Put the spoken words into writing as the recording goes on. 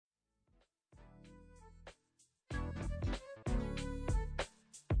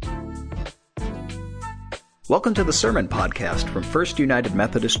Welcome to the Sermon Podcast from First United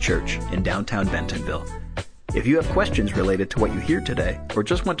Methodist Church in downtown Bentonville. If you have questions related to what you hear today, or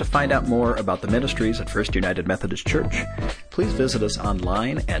just want to find out more about the ministries at First United Methodist Church, please visit us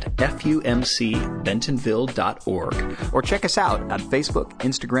online at fumcbentonville.org or check us out on Facebook,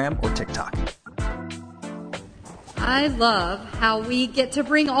 Instagram, or TikTok. I love how we get to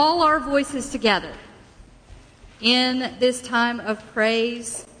bring all our voices together in this time of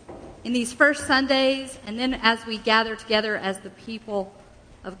praise, in these first Sundays, and then as we gather together as the people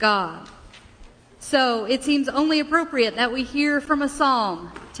of God. So it seems only appropriate that we hear from a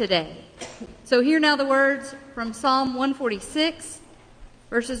psalm today. So hear now the words from Psalm 146,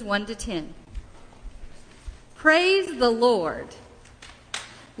 verses 1 to 10. Praise the Lord.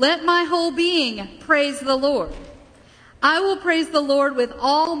 Let my whole being praise the Lord. I will praise the Lord with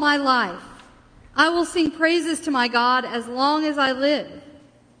all my life. I will sing praises to my God as long as I live.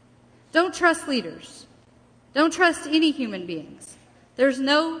 Don't trust leaders. Don't trust any human beings. There's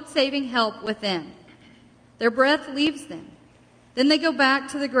no saving help with them. Their breath leaves them. Then they go back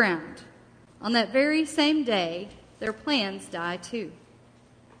to the ground. On that very same day, their plans die too.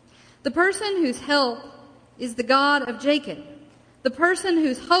 The person whose help is the God of Jacob, the person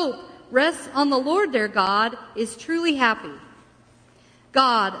whose hope rests on the Lord their God, is truly happy.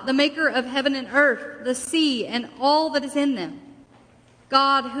 God, the maker of heaven and earth, the sea, and all that is in them.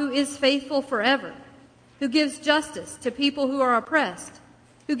 God, who is faithful forever, who gives justice to people who are oppressed,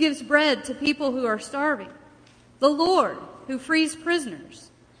 who gives bread to people who are starving. The Lord, who frees prisoners.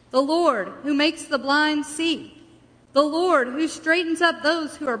 The Lord, who makes the blind see. The Lord, who straightens up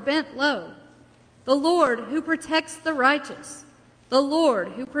those who are bent low. The Lord, who protects the righteous. The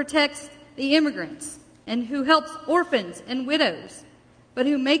Lord, who protects the immigrants and who helps orphans and widows, but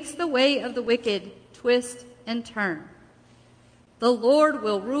who makes the way of the wicked twist and turn. The Lord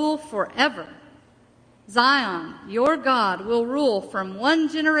will rule forever. Zion, your God, will rule from one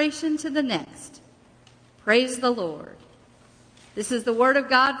generation to the next. Praise the Lord. This is the word of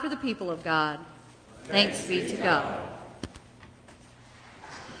God for the people of God. Thanks be to God.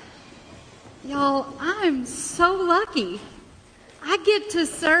 Y'all, I'm so lucky. I get to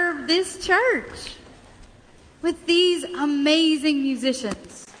serve this church with these amazing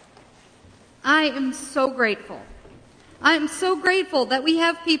musicians. I am so grateful. I am so grateful that we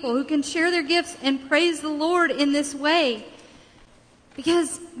have people who can share their gifts and praise the Lord in this way,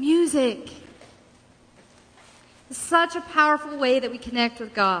 because music is such a powerful way that we connect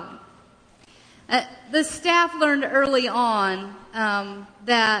with God. The staff learned early on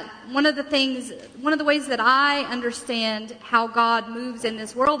that one of the ways that I understand how God moves in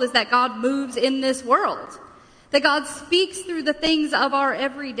this world is that God moves in this world. That God speaks through the things of our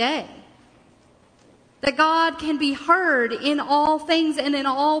everyday. That God can be heard in all things and in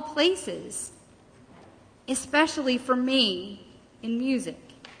all places. Especially for me, in music.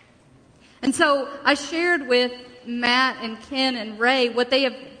 And so I shared with Matt and Ken and Ray what they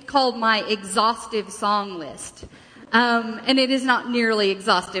have called my exhaustive song list. And it is not nearly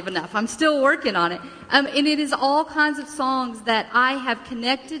exhaustive enough. I'm still working on it. And it is all kinds of songs that I have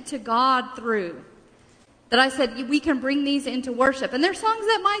connected to God through. That I said, we can bring these into worship. And they're songs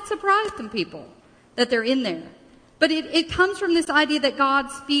that might surprise some people, that they're in there. But it comes from this idea that God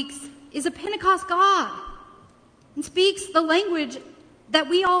is a Pentecost God. And speaks the language that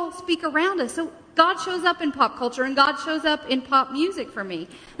we all speak around us. So God shows up in pop culture and God shows up in pop music for me.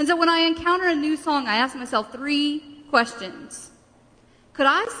 And so when I encounter a new song, I ask myself 3 questions. Could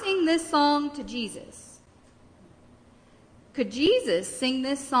I sing this song to Jesus? Could Jesus sing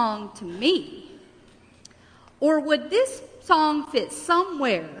this song to me? Or would this song fit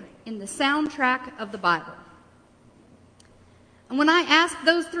somewhere in the soundtrack of the Bible? And when I ask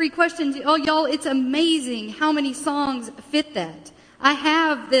those 3 questions, y'all, it's amazing how many songs fit that. I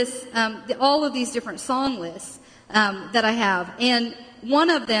have this, all of these different song lists that I have, and one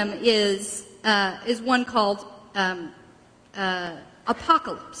of them is one called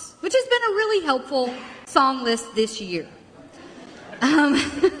Apocalypse, which has been a really helpful song list this year.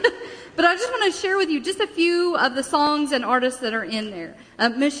 But I just want to share with you just a few of the songs and artists that are in there.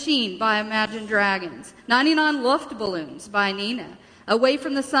 Machine by Imagine Dragons. 99 Luftballons by Nina. Away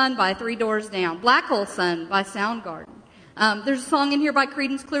from the Sun by Three Doors Down. Black Hole Sun by Soundgarden. There's a song in here by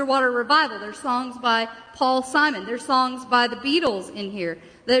Creedence Clearwater Revival. There's songs by Paul Simon. There's songs by the Beatles in here.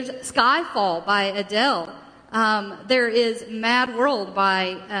 There's Skyfall by Adele. There is Mad World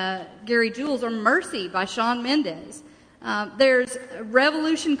by Gary Jules, or Mercy by Shawn Mendes. There's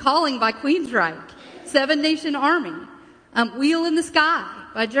Revolution Calling by Queensryche, Seven Nation Army, Wheel in the Sky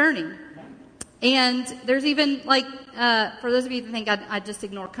by Journey. And there's even, for those of you that think I just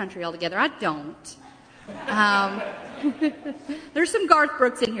ignore country altogether, I don't. There's some Garth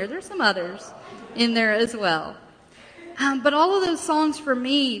Brooks in here. There's some others in there as well. But all of those songs for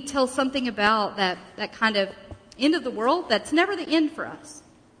me tell something about that kind of end of the world that's never the end for us.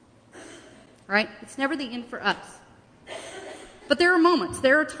 Right? It's never the end for us. But there are moments,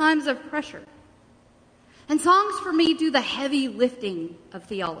 there are times of pressure. And songs for me do the heavy lifting of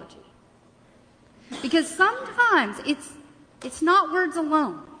theology. Because sometimes it's not words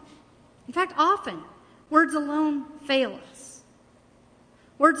alone. In fact, often, words alone fail us.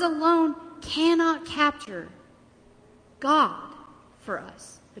 Words alone cannot capture God for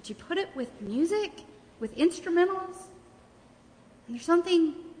us. But you put it with music, with instrumentals, and there's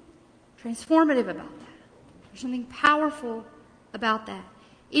something transformative about that. There's something powerful about that.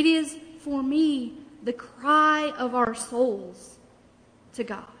 It is, for me, the cry of our souls to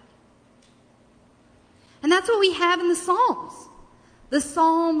God. And that's what we have in the Psalms. The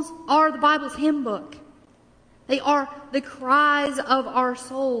Psalms are the Bible's hymn book. They are the cries of our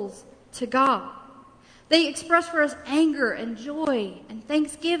souls to God. They express for us anger and joy and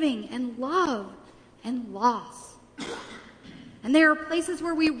thanksgiving and love and loss. And there are places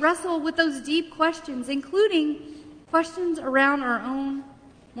where we wrestle with those deep questions, including questions around our own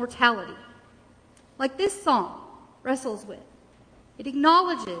mortality. Like this song wrestles with. It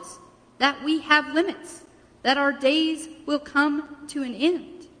acknowledges that we have limits, that our days will come to an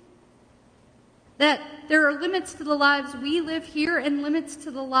end, that there are limits to the lives we live here and limits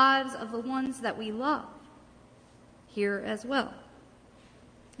to the lives of the ones that we love here as well,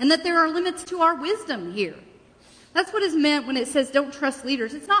 and that there are limits to our wisdom here. That's what is meant when it says don't trust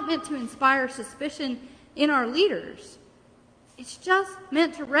leaders. It's not meant to inspire suspicion in our leaders. It's just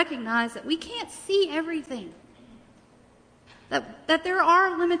meant to recognize that we can't see everything. That there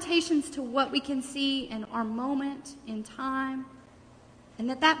are limitations to what we can see in our moment in time. And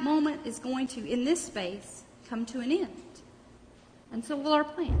that moment is going to, in this space, come to an end. And so will our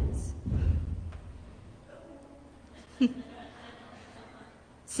plans.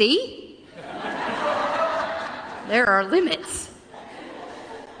 See? There are limits.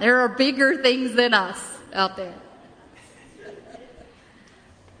 There are bigger things than us out there.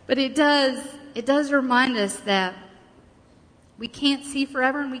 But it does remind us that we can't see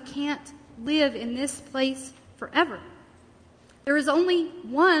forever and we can't live in this place forever. There is only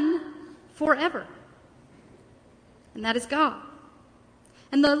one forever, and that is God.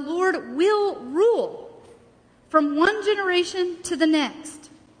 And the Lord will rule from one generation to the next.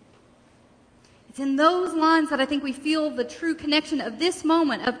 It's in those lines that I think we feel the true connection of this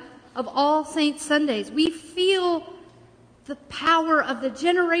moment, of All Saints Sundays. We feel the power of the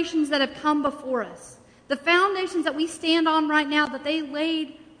generations that have come before us. The foundations that we stand on right now that they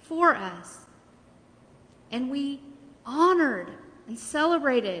laid for us. And we honored and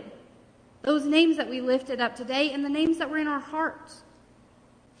celebrated those names that we lifted up today and the names that were in our hearts.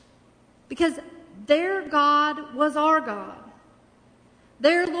 Because their God was our God.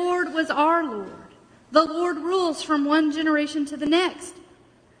 Their Lord was our Lord. The Lord rules from one generation to the next.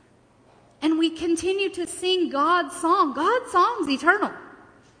 And we continue to sing God's song. God's song's eternal.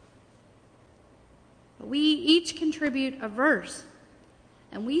 But we each contribute a verse.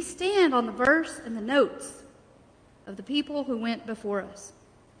 And we stand on the verse and the notes of the people who went before us.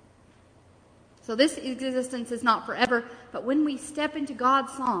 So this existence is not forever, but when we step into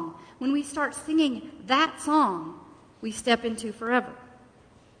God's song, when we start singing that song, we step into forever.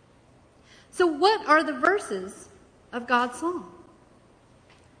 So what are the verses of God's song?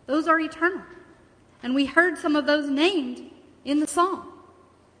 Those are eternal. And we heard some of those named in the song.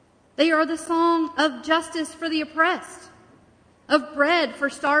 They are the song of justice for the oppressed, of bread for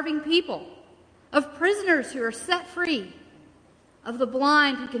starving people, of prisoners who are set free, of the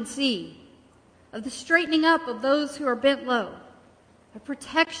blind who can see, of the straightening up of those who are bent low, of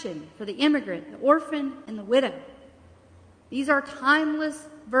protection for the immigrant, the orphan, and the widow. These are timeless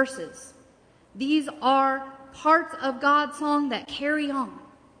verses. These are parts of God's song that carry on.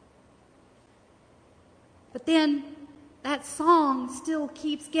 But then that song still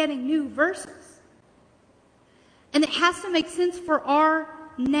keeps getting new verses. And it has to make sense for our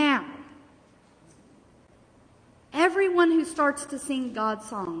now. Everyone who starts to sing God's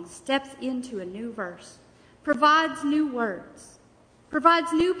song steps into a new verse, provides new words,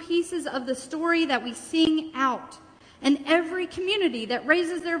 provides new pieces of the story that we sing out. And every community that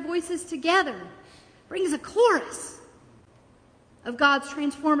raises their voices together brings a chorus of God's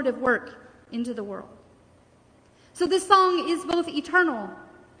transformative work into the world. So this song is both eternal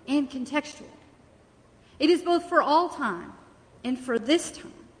and contextual. It is both for all time and for this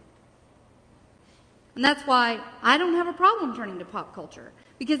time. And that's why I don't have a problem turning to pop culture,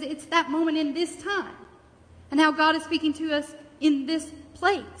 because it's that moment in this time and how God is speaking to us in this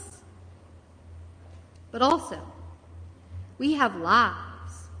place. But also, we have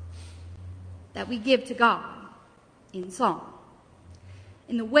lives that we give to God in song.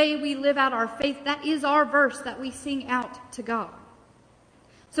 In the way we live out our faith, that is our verse that we sing out to God.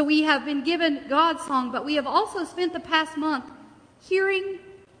 So we have been given God's song, but we have also spent the past month hearing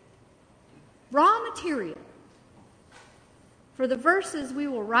raw material for the verses we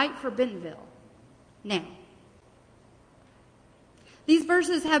will write for Bentonville now. These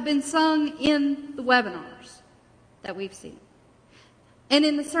verses have been sung in the webinars that we've seen, and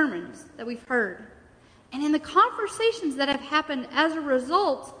in the sermons that we've heard, and in the conversations that have happened as a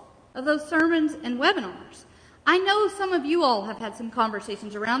result of those sermons and webinars. I know some of you all have had some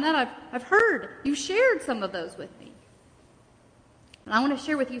conversations around that. I've heard you shared some of those with me. And I want to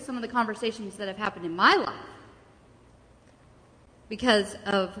share with you some of the conversations that have happened in my life because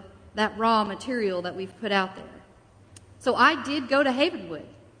of that raw material that we've put out there. So I did go to Havenwood.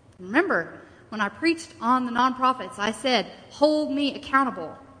 Remember, when I preached on the nonprofits, I said, hold me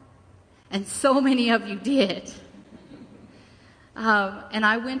accountable. And so many of you did. And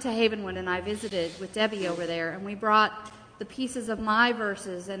I went to Havenwood and I visited with Debbie over there, and we brought the pieces of my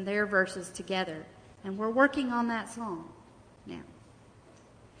verses and their verses together. And we're working on that song now.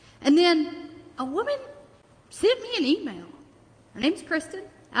 And then a woman sent me an email. Her name's Kristen,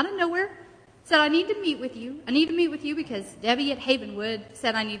 out of nowhere. Said, I need to meet with you. I need to meet with you because Debbie at Havenwood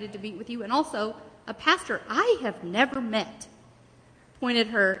said I needed to meet with you. And also, a pastor I have never met pointed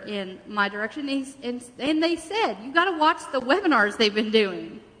her in my direction. And they said, you got to watch the webinars they've been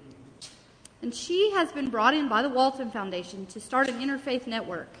doing. And she has been brought in by the Walton Foundation to start an interfaith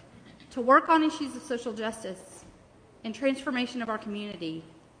network to work on issues of social justice and transformation of our community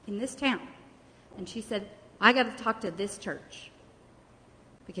in this town. And she said, I got to talk to this church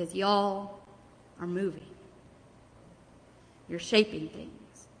because y'all are moving. You're shaping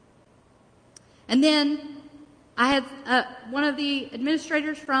things. And then I had one of the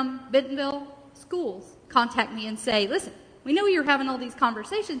administrators from Bentonville schools contact me and say, listen, we know you're having all these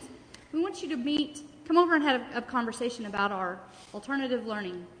conversations. We want you to come over and have a conversation about our alternative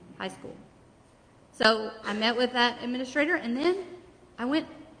learning high school. So I met with that administrator, and then I went,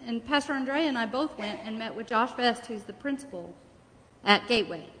 and Pastor Andrea and I both went and met with Josh Best, who's the principal at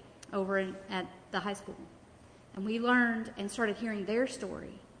Gateway over at the high school. And we learned and started hearing their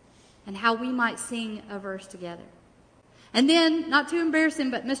story and how we might sing a verse together. And then, not to embarrass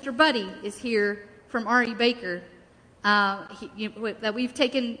him, but Mr. Buddy is here from R.E. Baker that we've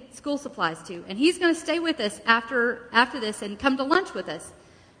taken school supplies to. And he's going to stay with us after this and come to lunch with us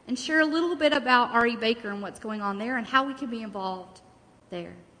and share a little bit about R.E. Baker and what's going on there and how we can be involved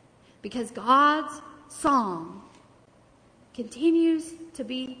there. Because God's song continues to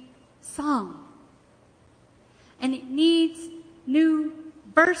be sung. And it needs new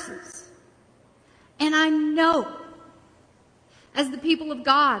verses. And I know, as the people of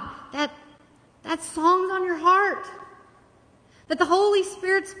God, that song's on your heart. That the Holy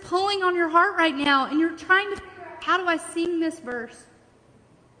Spirit's pulling on your heart right now, and you're trying to figure out, how do I sing this verse?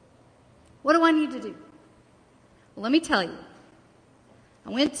 What do I need to do? Well, let me tell you. I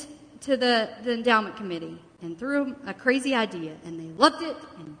went to the endowment committee and threw them a crazy idea, and they loved it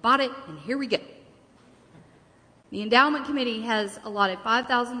and bought it, and here we go. The endowment committee has allotted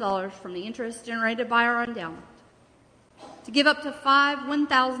 $5,000 from the interest generated by our endowment to give up to 5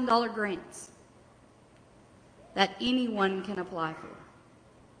 $1,000 grants that anyone can apply for.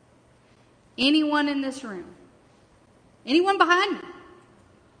 Anyone in this room, anyone behind me,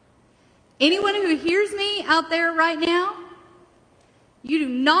 anyone who hears me out there right now, you do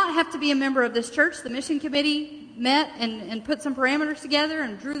not have to be a member of this church. The mission committee met and put some parameters together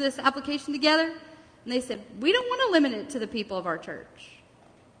and drew this application together. And they said, we don't want to limit it to the people of our church.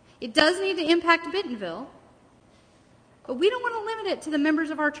 It does need to impact Bentonville, but we don't want to limit it to the members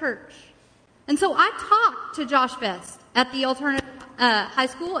of our church. And so I talked to Josh Best at the alternative high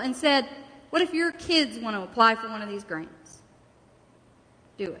school and said, what if your kids want to apply for one of these grants?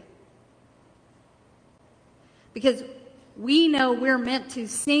 Do it. Because we know we're meant to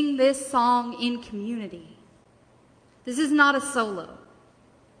sing this song in community. This is not a solo.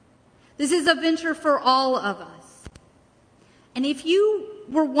 This is a venture for all of us. And if you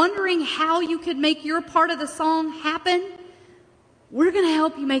were wondering how you could make your part of the song happen, we're going to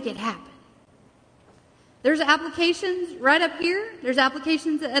help you make it happen. There's applications right up here. There's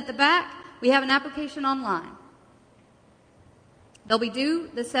applications at the back. We have an application online. They'll be due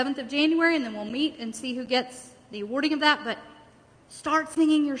the 7th of January, and then we'll meet and see who gets the awarding of that. But start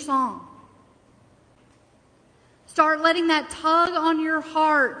singing your song. Start letting that tug on your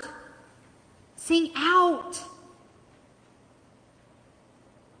heart Sing out.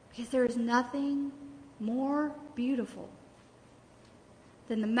 Because there is nothing more beautiful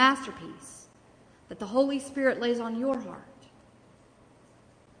than the masterpiece that the Holy Spirit lays on your heart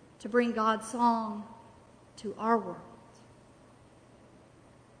to bring God's song to our world.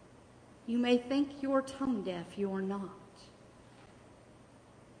 You may think you're tone deaf, you're not.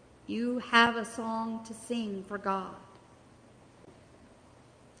 You have a song to sing for God,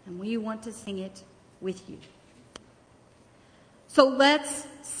 and we want to sing it with you. So let's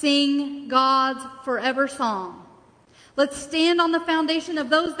sing God's forever song. Let's stand on the foundation of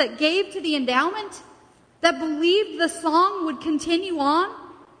those that gave to the endowment, that believed the song would continue on,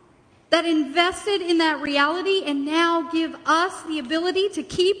 that invested in that reality and now give us the ability to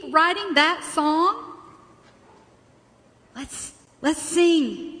keep writing that song. Let's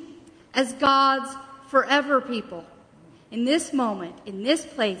sing as God's forever people. In this moment, in this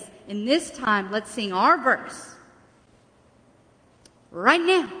place, in this time, let's sing our verse right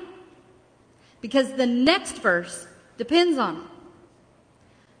now, because the next verse depends on it.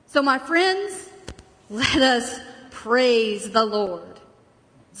 So my friends, let us praise the Lord.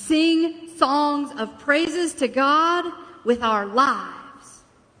 Sing songs of praises to God with our lives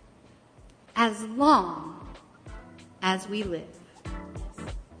as long as we live.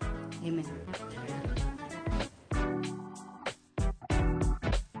 Amen.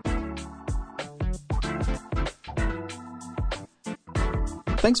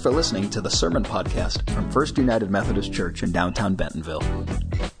 Thanks for listening to the Sermon Podcast from First United Methodist Church in downtown Bentonville.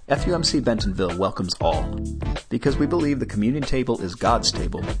 FUMC Bentonville welcomes all. Because we believe the communion table is God's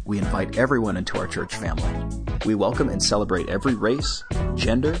table, we invite everyone into our church family. We welcome and celebrate every race,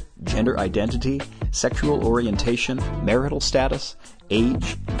 gender identity, sexual orientation, marital status,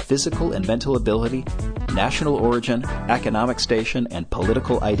 age, physical and mental ability, national origin, economic station, and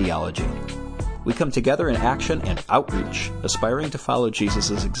political ideology. We come together in action and outreach, aspiring to follow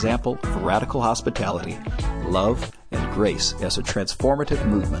Jesus' example of radical hospitality, love, and grace as a transformative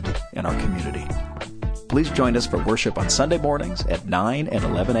movement in our community. Please join us for worship on Sunday mornings at 9 and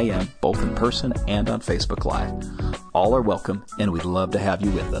 11 a.m., both in person and on Facebook Live. All are welcome, and we'd love to have you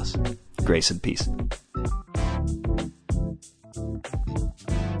with us. Grace and peace.